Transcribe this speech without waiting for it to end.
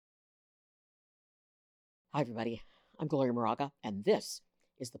Hi, everybody. I'm Gloria Moraga, and this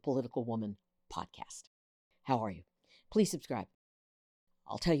is the Political Woman Podcast. How are you? Please subscribe.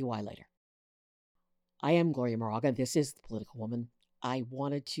 I'll tell you why later. I am Gloria Moraga. This is the Political Woman. I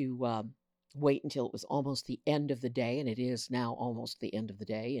wanted to wait until it was almost the end of the day, and it is now almost the end of the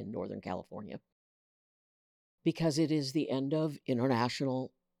day in Northern California, because it is the end of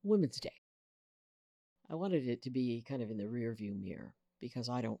International Women's Day. I wanted it to be kind of in the rearview mirror because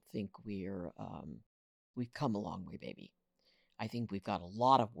I don't think we've come a long way, baby. I think we've got a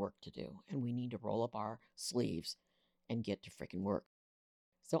lot of work to do, and we need to roll up our sleeves and get to freaking work.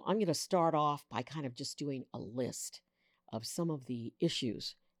 So I'm going to start off by kind of just doing a list of some of the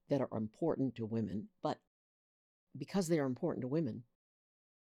issues that are important to women. But because they are important to women,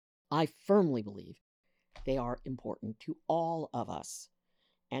 I firmly believe they are important to all of us.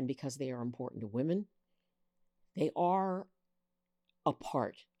 And because they are important to women, they are a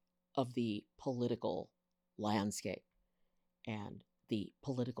part of the political landscape and the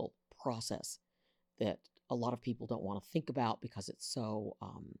political process that a lot of people don't want to think about because it's so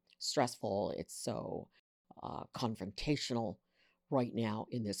stressful, it's so confrontational right now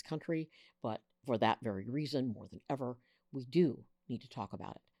in this country. But for that very reason, more than ever, we do need to talk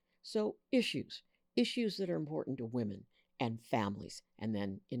about it. So, issues that are important to women and families, and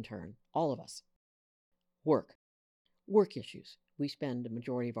then in turn, all of us. Work issues. We spend a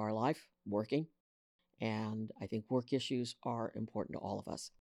majority of our life working, and I think work issues are important to all of us.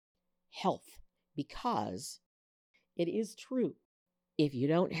 Health, because it is true. If you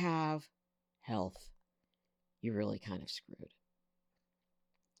don't have health, you're really kind of screwed.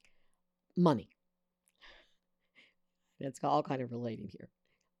 Money. It's all kind of relating here.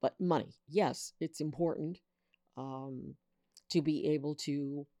 But money, yes, it's important to be able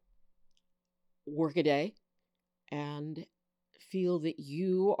to work a day and feel that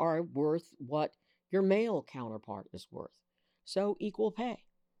you are worth what your male counterpart is worth. So, equal pay,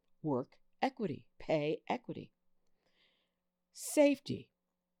 work equity, pay equity. Safety.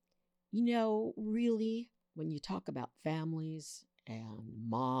 Really, when you talk about families and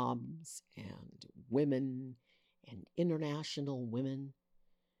moms and women and international women,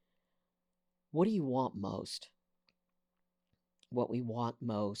 what do you want most? What we want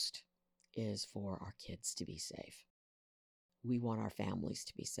most is for our kids to be safe. We want our families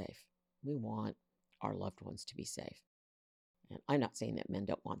to be safe. We want our loved ones to be safe. And I'm not saying that men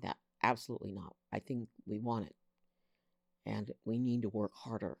don't want that. Absolutely not. I think we want it. And we need to work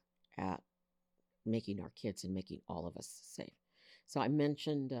harder at making our kids and making all of us safe. So I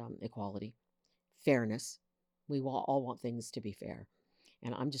mentioned equality, fairness. We all want things to be fair.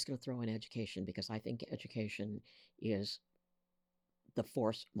 And I'm just going to throw in education because I think education is the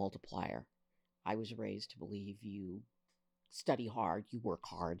force multiplier. I was raised to believe you study hard, you work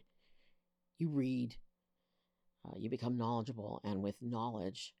hard, you read, you become knowledgeable. And with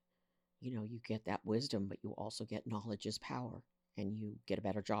knowledge, you get that wisdom, but you also get knowledge is power, and you get a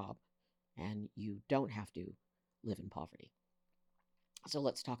better job, and you don't have to live in poverty. So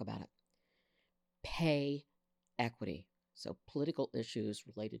let's talk about it. Pay equity. So political issues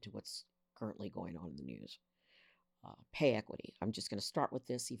related to what's currently going on in the news. Pay equity. I'm just going to start with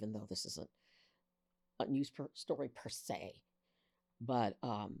this, even though this isn't a news story per se. But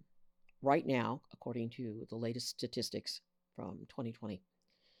right now, according to the latest statistics from 2020,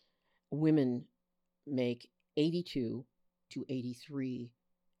 women make 82 to 83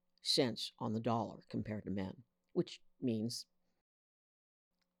 cents on the dollar compared to men, which means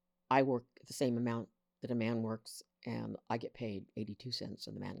I work the same amount that a man works and I get paid 82 cents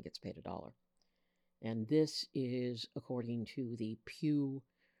and the man gets paid $1. And this is according to the Pew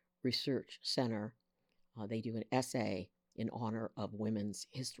Research Center. They do an essay in honor of Women's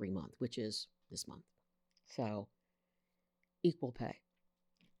History Month, which is this month. So, equal pay.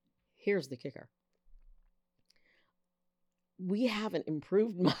 Here's the kicker. We haven't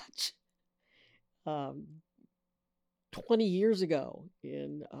improved much. 20 years ago,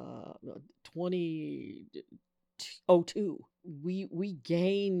 in 2002, we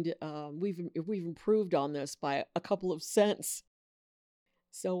gained, we've improved on this by a couple of cents.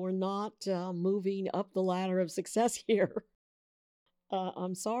 So we're not moving up the ladder of success here.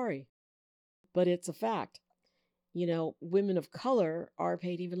 I'm sorry, but it's a fact. Women of color are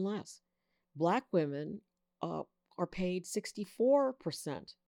paid even less. Black women are paid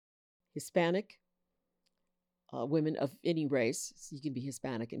 64%. Hispanic women of any race, so you can be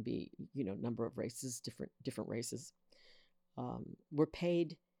Hispanic and be, number of races, different races, were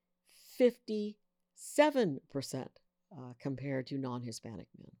paid 57% compared to non-Hispanic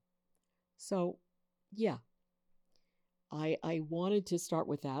men. So, yeah, I wanted to start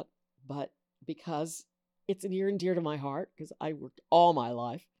with that, but because It's near and dear to my heart because I worked all my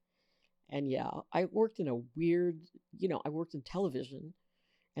life. And yeah, I worked in a weird, I worked in television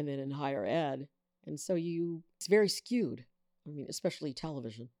and then in higher ed. And so it's very skewed. I mean, especially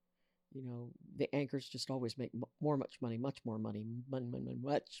television. The anchors just always make much more money, much more money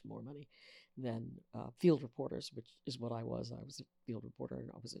than field reporters, which is what I was. I was a field reporter and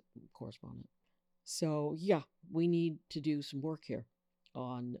I was a correspondent. So yeah, we need to do some work here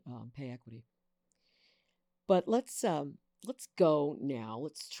on pay equity. But let's go now.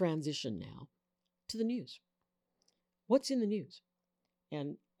 Let's transition now to the news. What's in the news,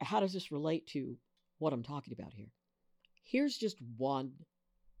 and how does this relate to what I'm talking about here? Here's just one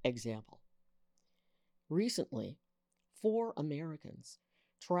example. Recently, 4 Americans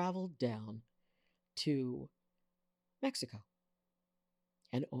traveled down to Mexico,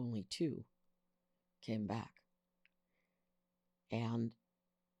 and only 2 came back. And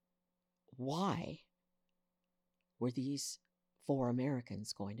why were these 4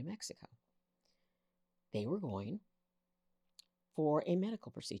 Americans going to Mexico? They were going for a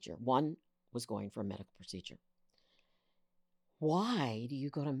medical procedure. One was going for a medical procedure. Why do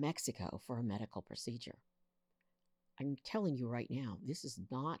you go to Mexico for a medical procedure? I'm telling you right now, this is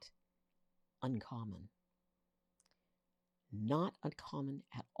not uncommon. Not uncommon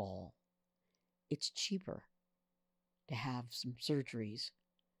at all. It's cheaper to have some surgeries,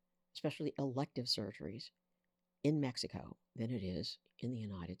 especially elective surgeries, in Mexico than it is in the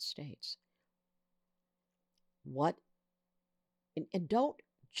United States. And don't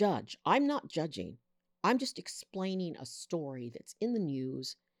judge. I'm not judging. I'm just explaining a story that's in the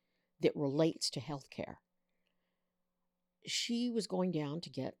news that relates to healthcare. She was going down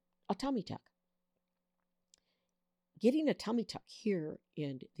to get a tummy tuck. Getting a tummy tuck here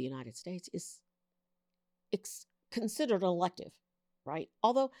in the United States is considered elective, right?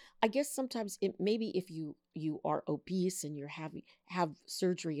 Although I guess sometimes maybe if you are obese and you have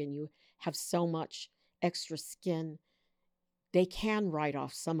surgery and you have so much extra skin, they can write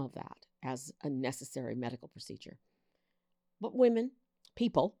off some of that as a necessary medical procedure. But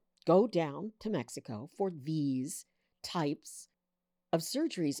people go down to Mexico for these types of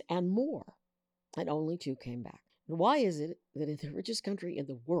surgeries and more, and only 2 came back. And why is it that in the richest country in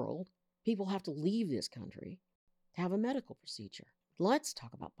the world, people have to leave this country to have a medical procedure? Let's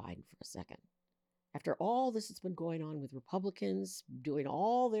talk about Biden for a second. After all this that's been going on with Republicans doing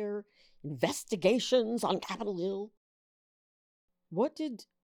all their investigations on Capitol Hill, what did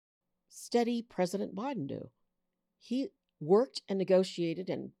steady President Biden do? He worked and negotiated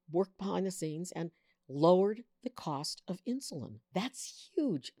and worked behind the scenes and lowered the cost of insulin. That's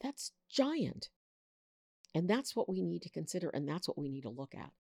huge. That's giant. And that's what we need to consider, and that's what we need to look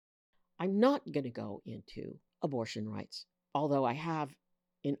at. I'm not going to go into abortion rights, although I have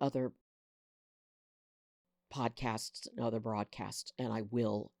in other podcasts and other broadcasts, and I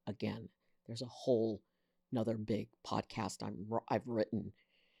will again. There's a whole another big podcast I've written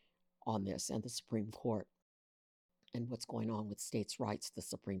on this and the Supreme Court and what's going on with states' rights, the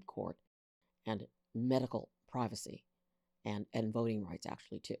Supreme Court, and medical privacy and voting rights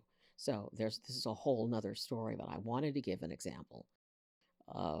actually too. So this is a whole nother story, but I wanted to give an example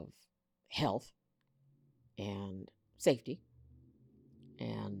of health and safety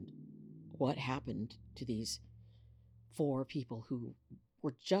and what happened to these 4 people who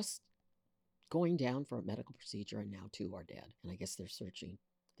were just going down for a medical procedure, and now 2 are dead. And I guess they're searching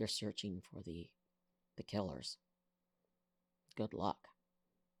for the killers. Good luck.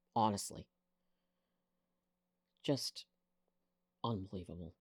 Honestly. Just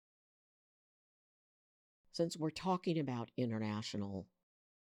unbelievable. Since we're talking about International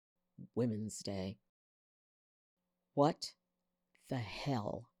Women's Day, what the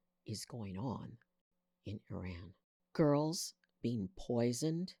hell is going on in Iran? Girls being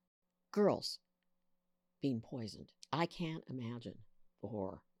poisoned. I can't imagine the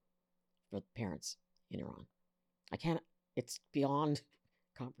horror for the parents in Iran. It's beyond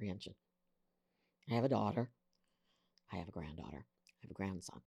comprehension. I have a daughter. I have a granddaughter. I have a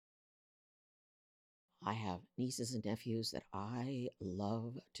grandson. I have nieces and nephews that I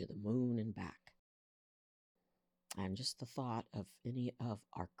love to the moon and back. And just the thought of any of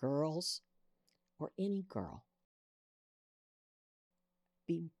our girls or any girl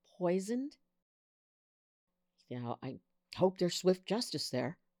being poisoned, I hope there's swift justice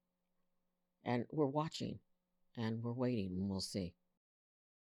there. And we're watching and we're waiting and we'll see.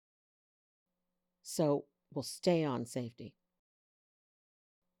 So we'll stay on safety.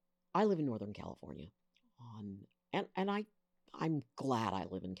 I live in Northern California, and I'm glad I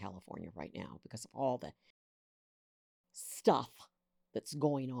live in California right now because of all the stuff that's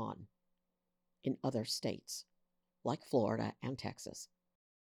going on in other states like Florida and Texas,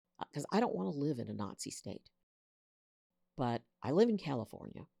 because I don't want to live in a Nazi state. But I live in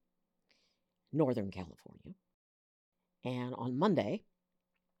California, Northern California, and on Monday,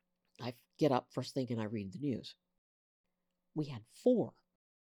 I get up first thing and I read the news. We had four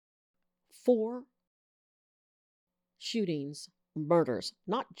shootings, murders,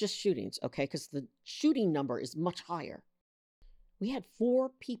 not just shootings, okay, because the shooting number is much higher. We had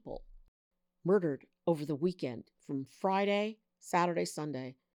 4 people murdered over the weekend from Friday, Saturday,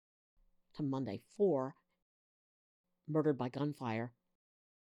 Sunday to Monday. 4 murdered by gunfire.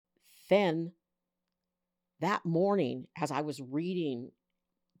 Then that morning, as I was reading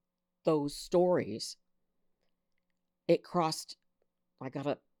those stories, it crossed, I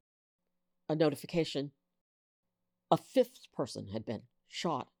got a notification. A 5th person had been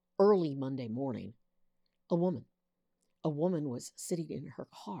shot early Monday morning. A woman. A woman was sitting in her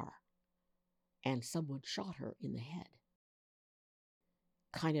car and someone shot her in the head.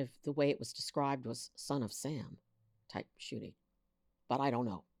 Kind of the way it was described was Son of Sam type shooting. But I don't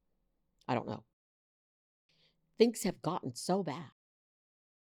know. Things have gotten so bad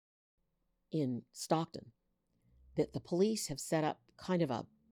in Stockton that the police have set up kind of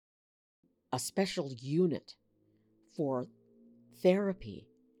a special unit for therapy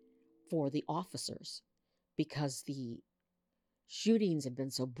for the officers because the shootings have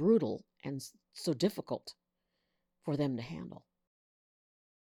been so brutal and so difficult for them to handle.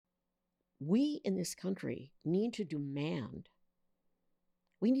 We in this country need to demand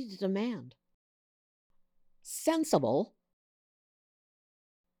sensible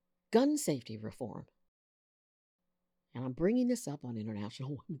gun safety reform. And I'm bringing this up on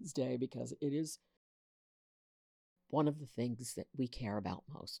International Women's Day because it is one of the things that we care about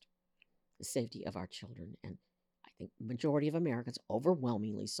most, the safety of our children. And I think the majority of Americans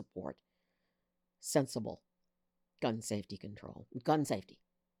overwhelmingly support sensible gun safety control. Gun safety.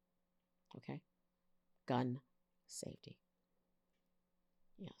 Okay? Gun safety.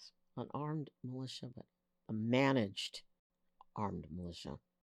 Yes. An armed militia, but a managed armed militia.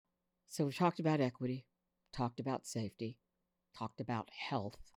 So we've talked about equity, talked about safety, talked about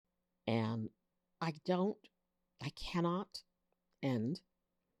health, and I cannot end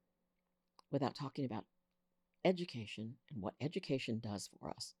without talking about education and what education does for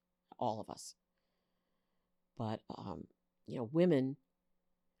us, all of us. But, women,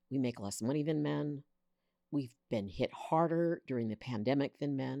 we make less money than men. We've been hit harder during the pandemic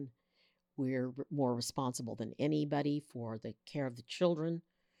than men. We're more responsible than anybody for the care of the children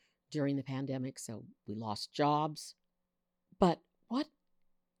during the pandemic, so we lost jobs. But what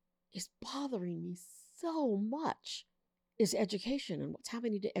is bothering me so much is education and what's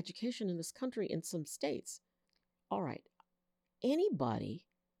happening to education in this country in some states. All right, anybody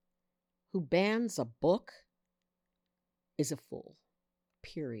who bans a book is a fool,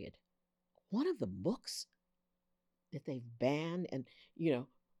 period. One of the books that they've banned, and,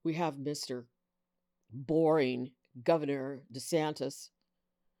 we have Mr. Boring Governor DeSantis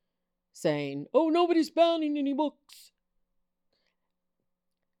saying, oh, nobody's banning any books.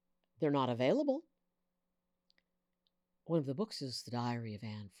 They're not available. One of the books is The Diary of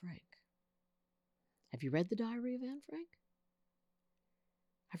Anne Frank. Have you read The Diary of Anne Frank?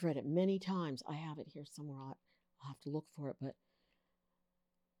 I've read it many times. I have it here somewhere. I'll have to look for it, but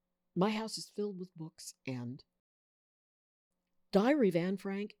my house is filled with books, and Diary of Anne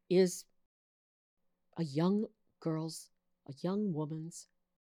Frank is a young woman's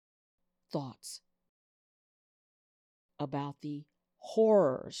thoughts about the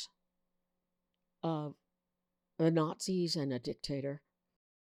horrors of the Nazis and a dictator.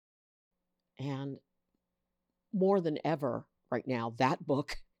 And more than ever right now, that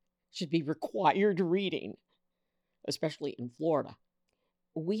book should be required reading, especially in Florida.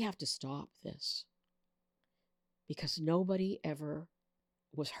 We have to stop this because nobody ever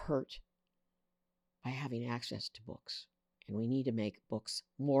was hurt by having access to books. And we need to make books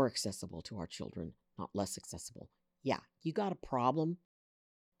more accessible to our children, not less accessible. Yeah, you got a problem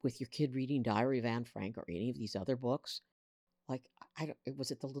with your kid reading Diary of Anne Frank or any of these other books. Like,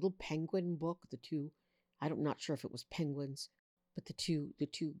 was it the little penguin book? I'm not sure if it was penguins, but the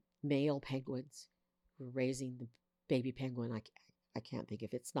two male penguins were raising the baby penguin. I can't think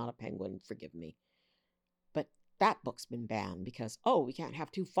if it's not a penguin, forgive me. But that book's been banned because, we can't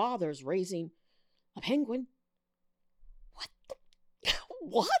have 2 fathers raising a penguin.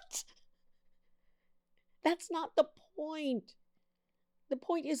 What? That's not the point. The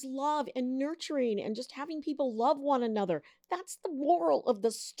point is love and nurturing and just having people love one another. That's the moral of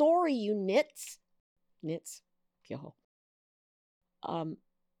the story, you nits. Nits. Yo.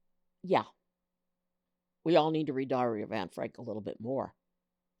 Yeah. we all need to read Diary of Anne Frank a little bit more,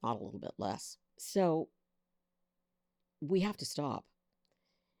 not a little bit less. So we have to stop.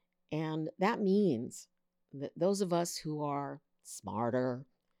 And that means that those of us who are smarter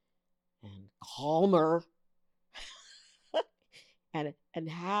and calmer and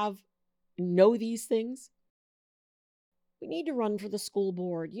know these things, we need to run for the school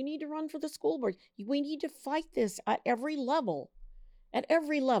board. You need to run for the school board. We need to fight this at every level,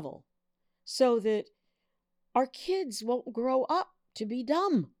 so that our kids won't grow up to be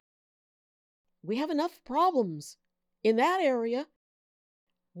dumb. We have enough problems in that area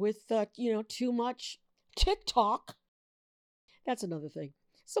with, too much TikTok. That's another thing.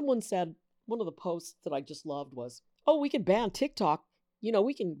 Someone said, one of the posts that I just loved was, oh, we can ban TikTok.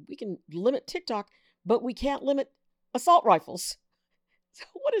 We can limit TikTok, but we can't limit assault rifles. So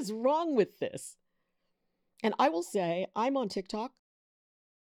what is wrong with this? And I will say, I'm on TikTok,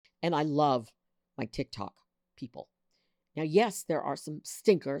 and I love my TikTok people. Now, yes, there are some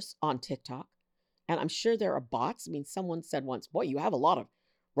stinkers on TikTok, and I'm sure there are bots. I mean, someone said once, boy, you have a lot of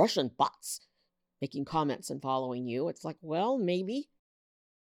Russian bots making comments and following you. It's like, well, maybe.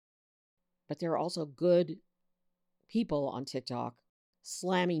 But there are also good people on TikTok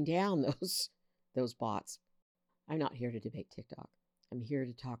slamming down those bots. I'm not here to debate TikTok. I'm here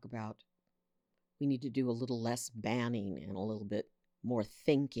to talk about we need to do a little less banning and a little bit more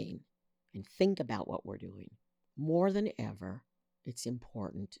thinking and think about what we're doing. More than ever, it's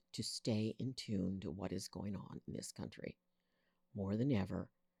important to stay in tune to what is going on in this country. More than ever,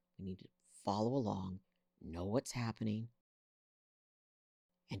 we need to follow along, know what's happening,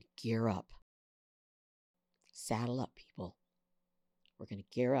 and gear up. Saddle up, people. We're going to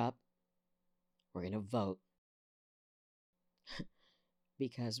gear up. We're going to vote.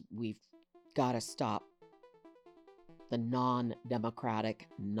 Because we've got to stop the non-democratic,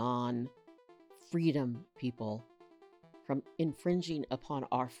 non-freedom people from infringing upon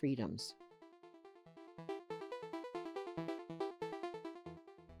our freedoms.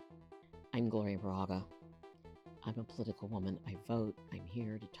 I'm Gloria Braga. I'm a political woman. I vote. I'm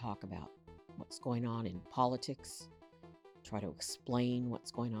here to talk about what's going on in politics, try to explain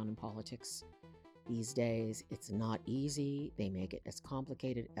what's going on in politics. These days, it's not easy. They make it as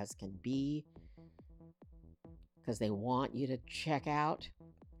complicated as can be because they want you to check out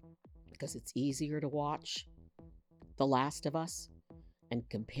because it's easier to watch The Last of Us and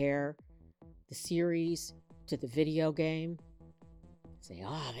compare the series to the video game. Say,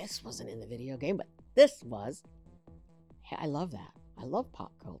 this wasn't in the video game, but this was. Hey, I love that. I love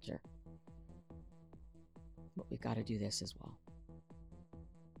pop culture. But we've got to do this as well.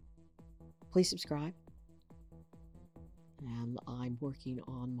 Please subscribe. And I'm working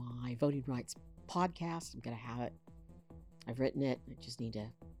on my voting rights podcast. I'm going to have it. I've written it. I just need to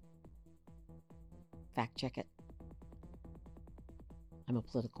fact check it. I'm a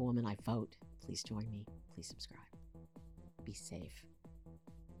political woman. I vote. Please join me. Please subscribe. Be safe.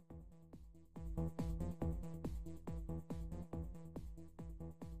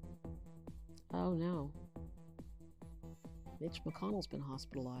 Oh no. Mitch McConnell's been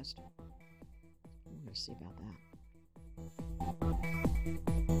hospitalized. I want to see about that.